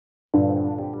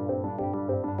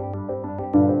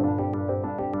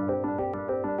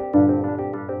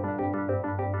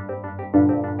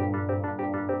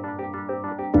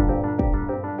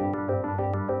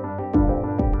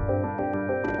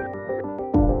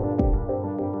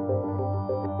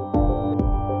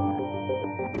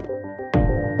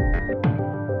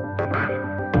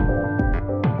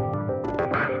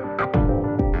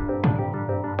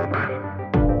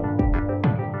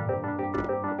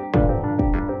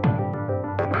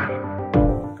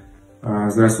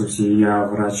Здравствуйте, я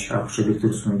врач Апышев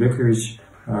Бектур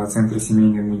Центра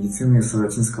семейной медицины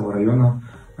Салатинского района.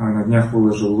 На днях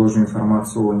выложил ложную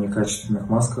информацию о некачественных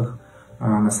масках.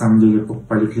 На самом деле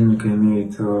поликлиника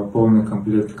имеет полный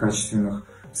комплект качественных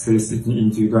средств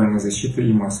индивидуальной защиты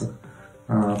и масок.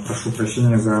 Прошу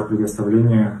прощения за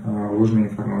предоставление ложной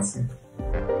информации.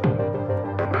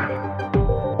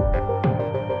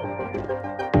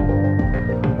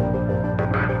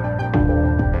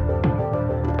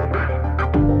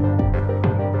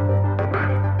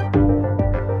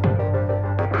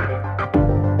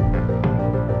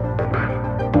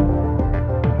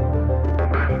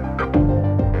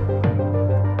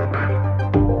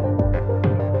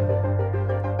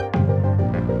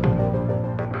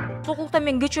 Соқұлықтан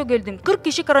мен кечөө келдім. 40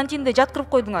 киши карантинде жатқырып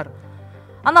қойдыңар.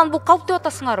 Анан бұл қалып деп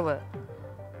атасыңарбы?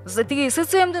 Тиги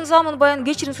СЦМдин замын баян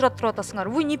кечирим сурап туруп атасыңар.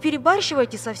 Вы не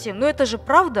перебарщивайте совсем. Но это же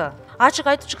правда. Ачык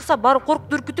айтып чыкса бары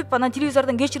коркуп үркүтүп, анан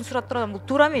телевизордон кечирим сурап турган бул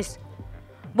туура эмес.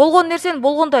 Болгон нерсени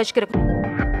болгондой айтыш керек.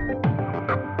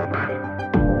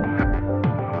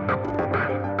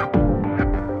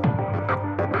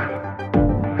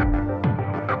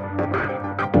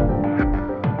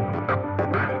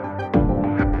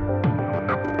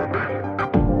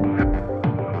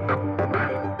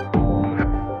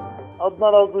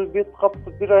 Наразы бет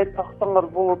капты бир ай тактаңар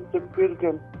болот деп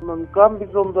берген.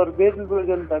 Комбизондар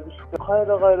берилбеген да бизге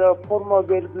кайра форма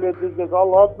бергиле десек,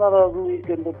 ал аз наразы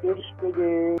экен деп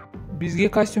беришпеген. Бизге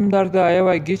костюмдарды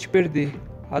аябай кеч берди.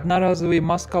 Одноразовый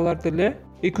маскаларды эле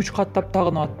 2-3 каттап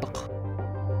тагынып аттык.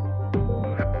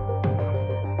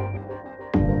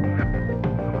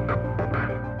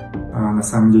 На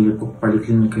самом деле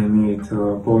поликлиника имеет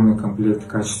полный комплект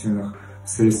качественных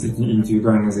средств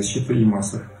индивидуальной защиты и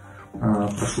масок.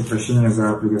 Прошу прощения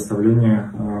за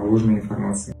предоставление ложной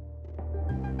информации.